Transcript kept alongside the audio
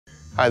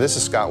Hi, this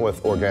is Scott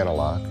with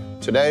OrganiLock.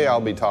 Today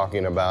I'll be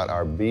talking about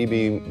our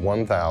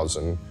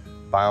BB-1000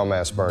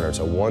 biomass burner. It's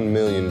a 1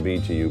 million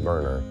BTU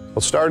burner.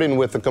 Well, starting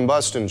with the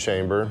combustion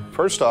chamber,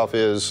 first off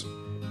is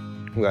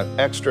we've got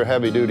extra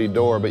heavy-duty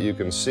door, but you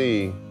can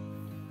see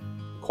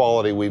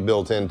quality we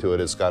built into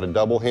it. It's got a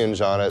double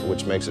hinge on it,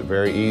 which makes it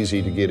very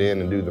easy to get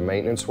in and do the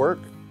maintenance work.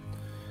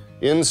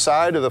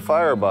 Inside of the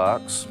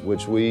firebox,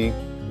 which we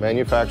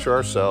manufacture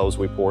ourselves,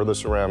 we pour the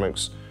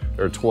ceramics.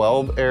 There are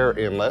 12 air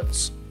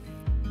inlets.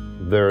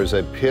 There's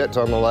a pit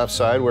on the left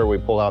side where we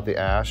pull out the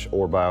ash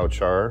or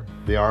biochar.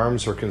 The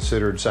arms are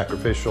considered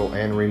sacrificial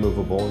and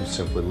removable. You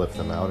simply lift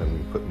them out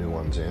and put new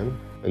ones in.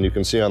 And you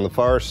can see on the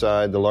far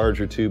side, the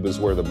larger tube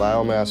is where the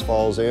biomass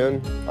falls in.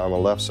 On the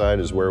left side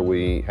is where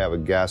we have a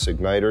gas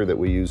igniter that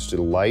we use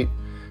to light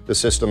the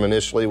system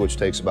initially, which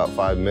takes about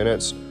 5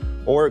 minutes,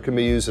 or it can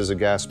be used as a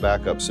gas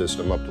backup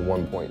system up to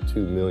 1.2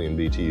 million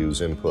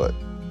BTUs input.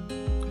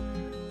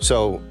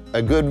 So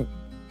a good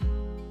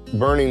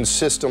burning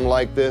system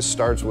like this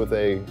starts with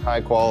a high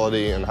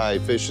quality and high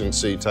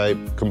efficiency type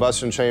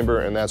combustion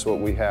chamber, and that's what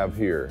we have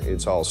here.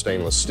 It's all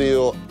stainless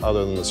steel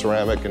other than the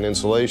ceramic and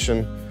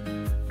insulation.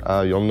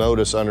 You'll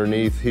notice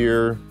underneath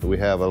here we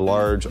have a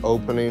large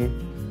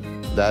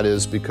opening. That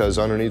is because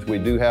underneath we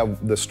do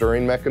have the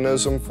stirring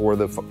mechanism for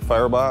the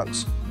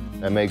firebox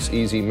that makes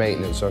easy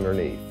maintenance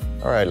underneath.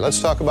 All right, let's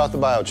talk about the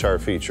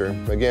biochar feature.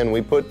 Again,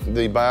 we put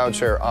the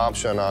biochar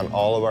option on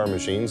all of our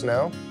machines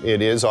now.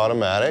 It is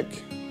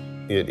automatic.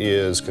 It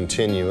is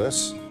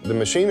continuous. The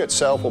machine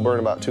itself will burn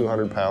about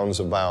 200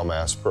 pounds of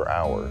biomass per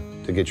hour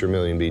to get your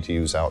million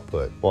BTUs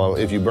output. Well,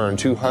 if you burn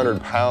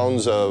 200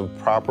 pounds of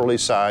properly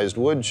sized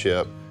wood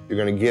chip, you're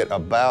going to get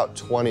about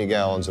 20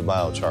 gallons of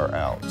biochar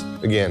out.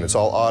 Again, it's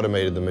all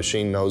automated. The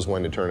machine knows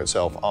when to turn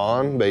itself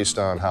on based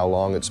on how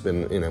long it's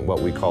been in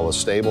what we call a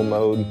stable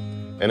mode,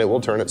 and it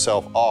will turn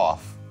itself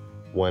off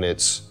when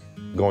it's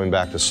going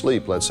back to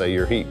sleep. Let's say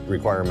your heat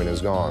requirement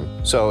is gone.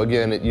 So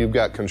again, you've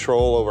got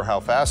control over how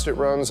fast it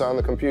runs on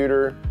the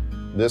computer.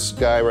 This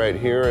guy right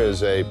here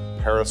is a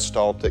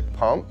peristaltic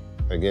pump,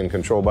 again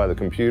controlled by the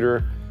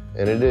computer,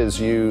 and it is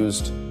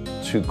used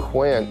to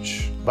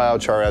quench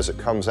biochar as it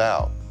comes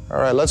out. All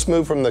right, let's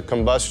move from the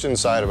combustion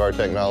side of our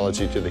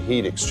technology to the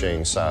heat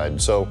exchange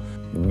side. So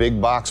the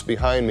big box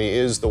behind me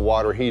is the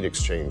water heat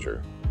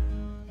exchanger.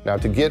 Now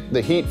to get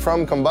the heat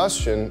from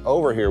combustion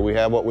over here, we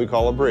have what we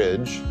call a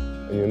bridge.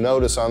 And you'll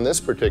notice on this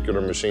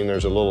particular machine,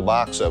 there's a little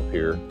box up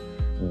here.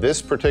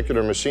 This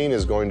particular machine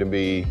is going to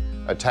be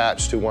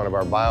attached to one of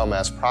our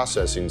biomass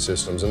processing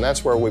systems, and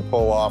that's where we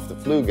pull off the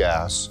flue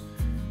gas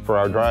for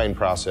our drying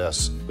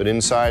process. But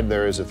inside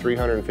there is a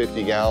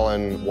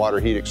 350-gallon water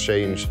heat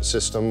exchange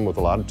system with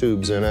a lot of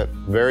tubes in it.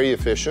 Very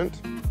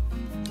efficient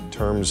in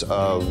terms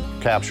of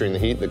capturing the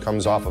heat that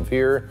comes off of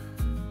here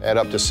at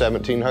up to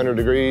 1700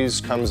 degrees,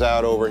 comes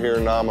out over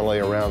here nominally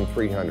around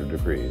 300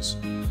 degrees.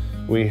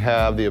 We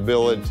have the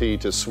ability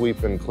to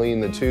sweep and clean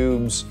the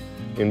tubes.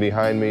 In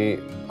behind me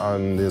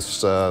on this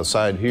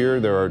side here,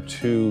 there are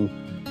 2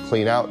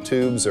 clean out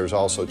tubes. There's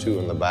also 2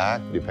 in the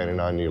back, depending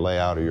on your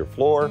layout of your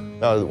floor.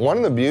 Now, one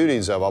of the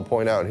beauties of, I'll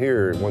point out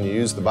here, when you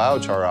use the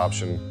biochar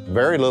option,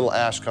 very little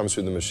ash comes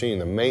through the machine.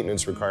 The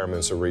maintenance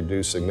requirements are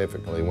reduced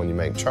significantly when you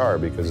make char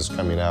because it's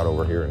coming out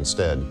over here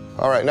instead.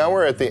 All right, now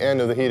we're at the end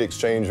of the heat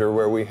exchanger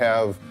where we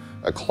have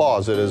a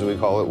closet, as we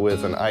call it,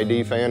 with an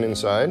ID fan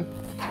inside.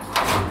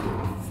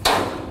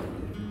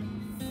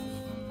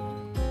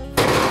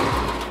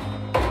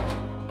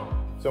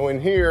 So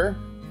in here,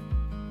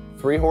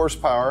 3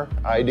 horsepower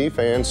ID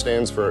fan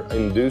stands for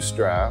induced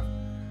draft.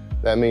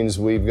 That means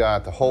we've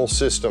got the whole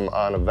system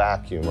on a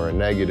vacuum or a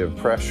negative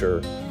pressure,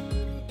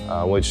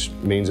 which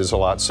means it's a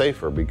lot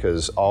safer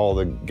because all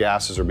the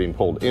gases are being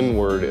pulled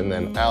inward and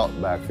then out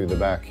back through the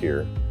back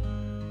here.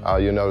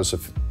 You'll notice a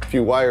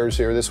few wires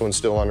here. This one's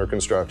still under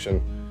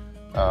construction,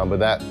 but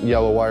that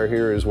yellow wire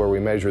here is where we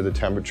measure the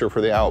temperature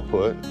for the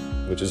output,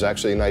 which is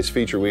actually a nice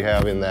feature we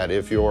have in that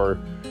if your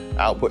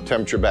output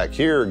temperature back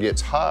here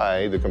gets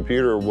high, the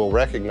computer will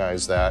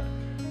recognize that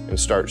and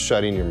start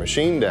shutting your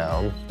machine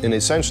down and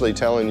essentially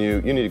telling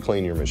you you need to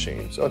clean your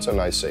machine. So it's a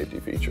nice safety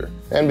feature.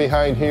 And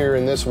behind here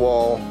in this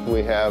wall,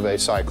 we have a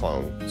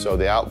cyclone. So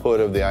the output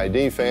of the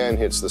ID fan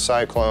hits the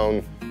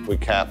cyclone. We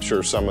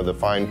capture some of the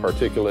fine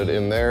particulate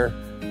in there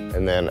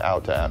and then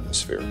out to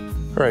atmosphere.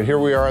 All right, here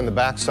we are on the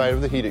back side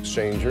of the heat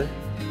exchanger.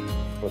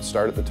 Let's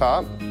start at the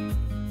top.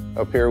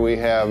 Up here we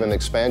have an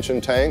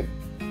expansion tank.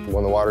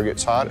 When the water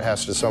gets hot, it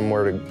has to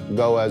somewhere to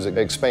go as it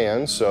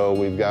expands. So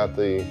we've got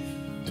the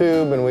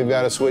tube and we've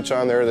got a switch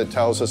on there that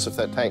tells us if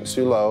that tank's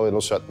too low, it'll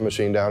shut the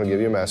machine down and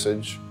give you a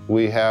message.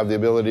 We have the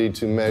ability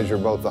to measure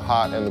both the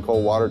hot and the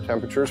cold water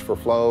temperatures for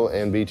flow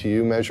and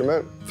BTU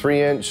measurement.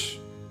 3-inch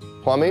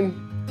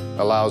plumbing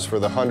allows for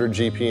the 100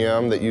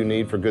 GPM that you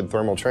need for good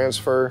thermal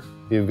transfer.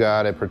 You've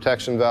got a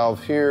protection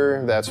valve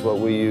here. That's what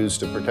we use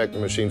to protect the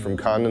machine from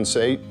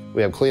condensate.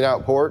 We have clean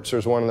out ports.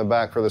 There's one in the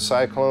back for the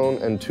cyclone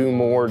and 2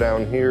 more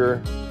down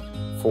here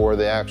for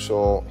the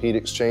actual heat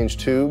exchange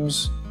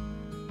tubes.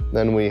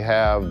 Then we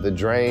have the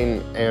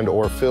drain and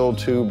or fill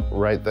tube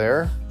right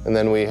there. And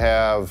then we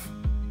have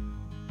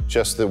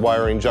just the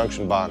wiring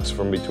junction box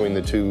from between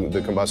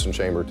the combustion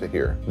chamber to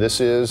here. This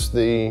is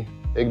the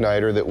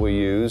igniter that we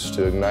use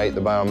to ignite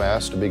the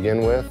biomass to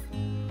begin with.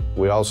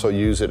 We also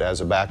use it as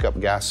a backup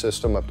gas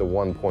system up to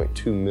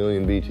 1.2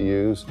 million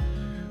BTUs.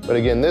 But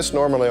again, this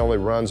normally only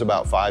runs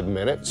about 5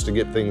 minutes to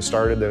get things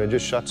started, then it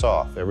just shuts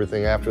off.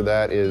 Everything after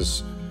that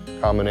is a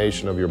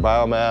combination of your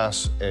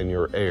biomass and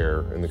your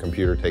air, and the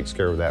computer takes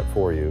care of that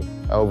for you.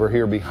 Over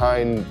here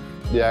behind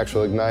the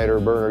actual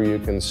igniter burner, you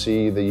can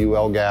see the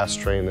UL gas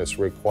train that's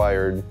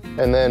required.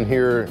 And then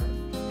here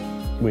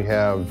we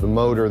have the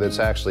motor that's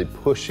actually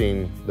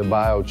pushing the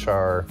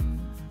BioChar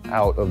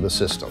out of the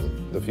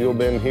system. The fuel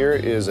bin here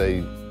is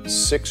a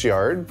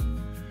 6-yard.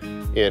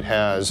 It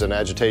has an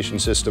agitation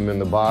system in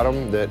the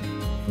bottom that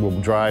will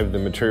drive the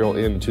material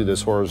into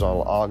this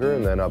horizontal auger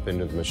and then up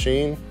into the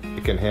machine.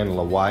 It can handle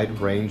a wide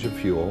range of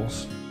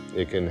fuels.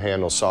 It can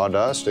handle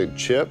sawdust,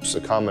 chips,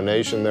 a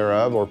combination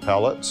thereof, or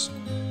pellets.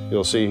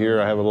 You'll see here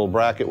I have a little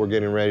bracket we're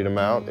getting ready to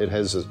mount. It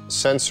has a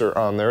sensor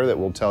on there that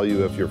will tell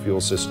you if your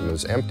fuel system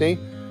is empty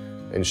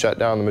and shut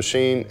down the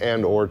machine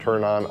and or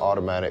turn on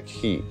automatic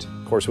heat.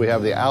 Of course, we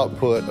have the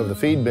output of the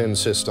feed bin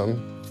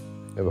system.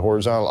 We have a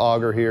horizontal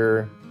auger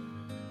here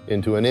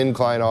into an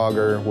incline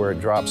auger where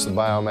it drops the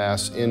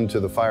biomass into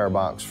the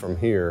firebox from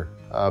here.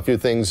 A few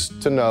things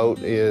to note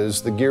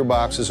is the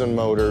gearboxes and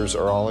motors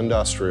are all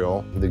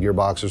industrial. The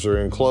gearboxes are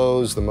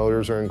enclosed, the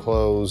motors are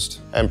enclosed,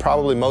 and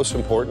probably most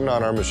important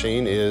on our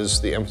machine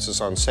is the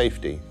emphasis on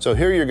safety. So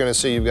here you're going to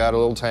see you've got a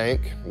little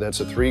tank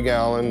that's a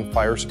 3-gallon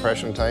fire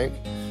suppression tank.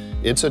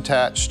 It's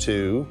attached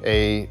to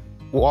a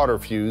water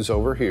fuse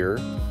over here.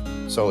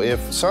 So if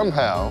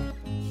somehow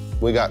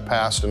we got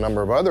past a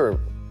number of other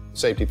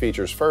safety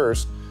features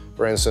first,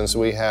 for instance,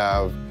 we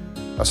have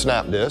a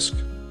snap disc.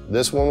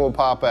 This one will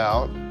pop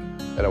out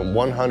at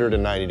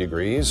 190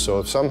 degrees. So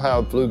if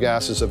somehow flue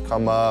gases have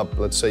come up,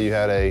 let's say you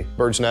had a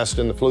bird's nest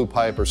in the flue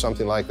pipe or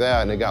something like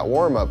that, and it got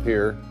warm up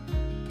here,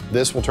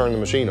 this will turn the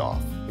machine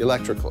off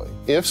electrically.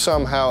 If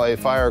somehow a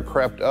fire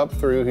crept up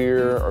through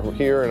here or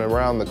here and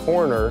around the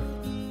corner,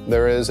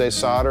 there is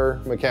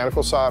a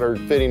mechanical solder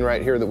fitting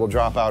right here that will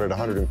drop out at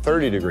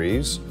 130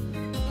 degrees.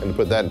 And to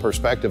put that in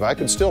perspective, I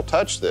could still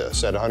touch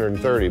this at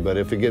 130, but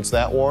if it gets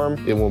that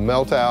warm, it will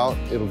melt out.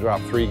 It'll drop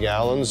 3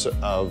 gallons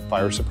of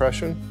fire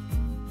suppression.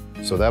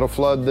 So that'll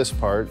flood this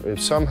part. If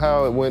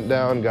somehow it went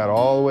down, got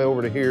all the way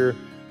over to here,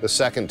 the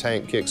second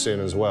tank kicks in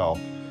as well.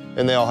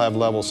 And they all have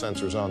level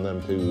sensors on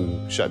them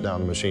to shut down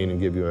the machine and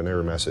give you an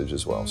error message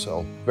as well.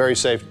 So very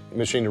safe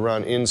machine to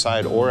run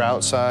inside or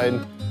outside.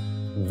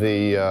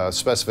 The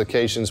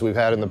specifications we've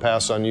had in the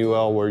past on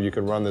UL where you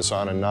can run this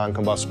on a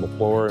non-combustible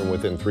floor and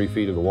within 3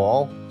 feet of the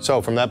wall.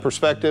 So from that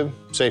perspective,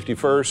 safety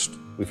first,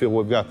 we feel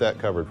we've got that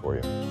covered for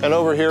you. And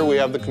over here we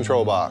have the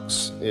control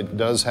box. It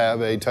does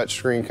have a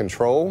touchscreen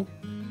control.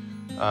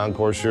 Of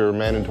course, your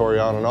mandatory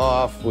on and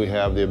off. We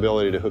have the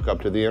ability to hook up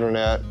to the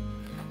internet.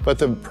 But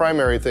the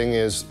primary thing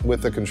is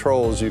with the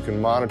controls, you can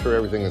monitor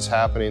everything that's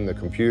happening. The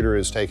computer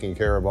is taking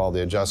care of all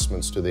the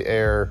adjustments to the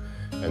air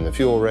and the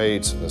fuel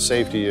rates and the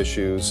safety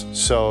issues.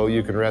 So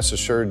you can rest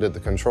assured that the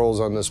controls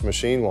on this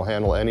machine will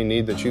handle any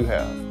need that you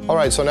have. All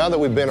right, so now that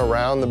we've been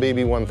around the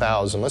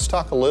BB-1000, let's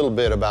talk a little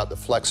bit about the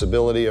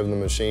flexibility of the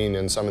machine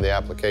and some of the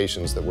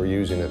applications that we're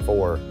using it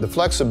for. The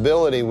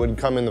flexibility would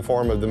come in the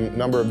form of the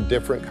number of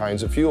different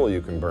kinds of fuel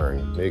you can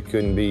burn. It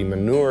can be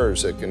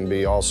manures, it can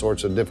be all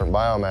sorts of different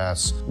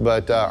biomass,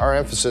 but our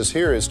emphasis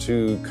here is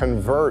to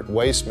convert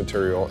waste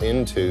material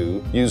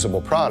into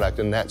usable product,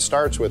 and that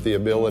starts with the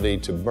ability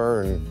to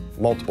burn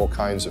multiple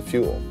kinds of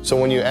fuel. So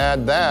when you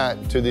add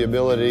that to the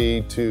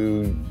ability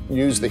to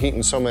use the heat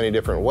in so many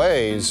different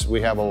ways, we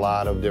have a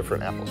lot of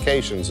different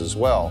applications as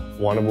well.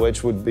 One of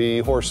which would be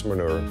horse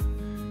manure.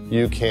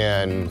 You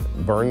can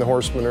burn the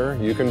horse manure,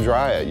 you can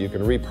dry it, you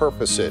can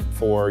repurpose it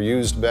for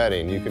used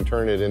bedding, you can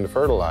turn it into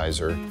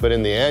fertilizer, but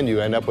in the end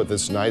you end up with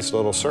this nice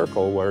little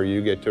circle where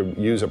you get to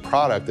use a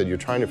product that you're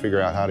trying to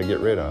figure out how to get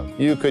rid of.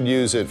 You could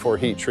use it for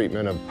heat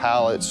treatment of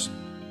pallets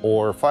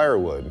or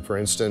firewood. For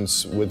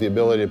instance, with the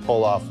ability to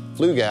pull off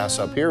flue gas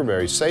up here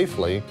very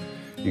safely,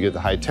 you get the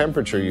high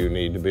temperature you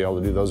need to be able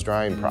to do those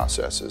drying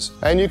processes.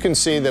 And you can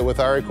see that with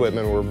our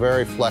equipment, we're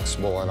very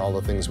flexible in all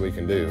the things we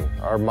can do.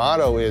 Our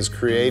motto is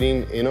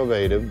creating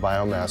innovative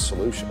biomass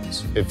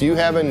solutions. If you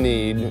have a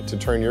need to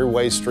turn your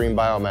waste stream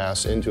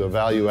biomass into a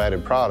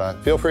value-added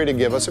product, feel free to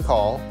give us a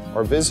call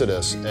or visit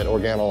us at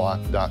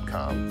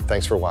OrganiLock.com.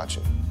 Thanks for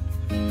watching.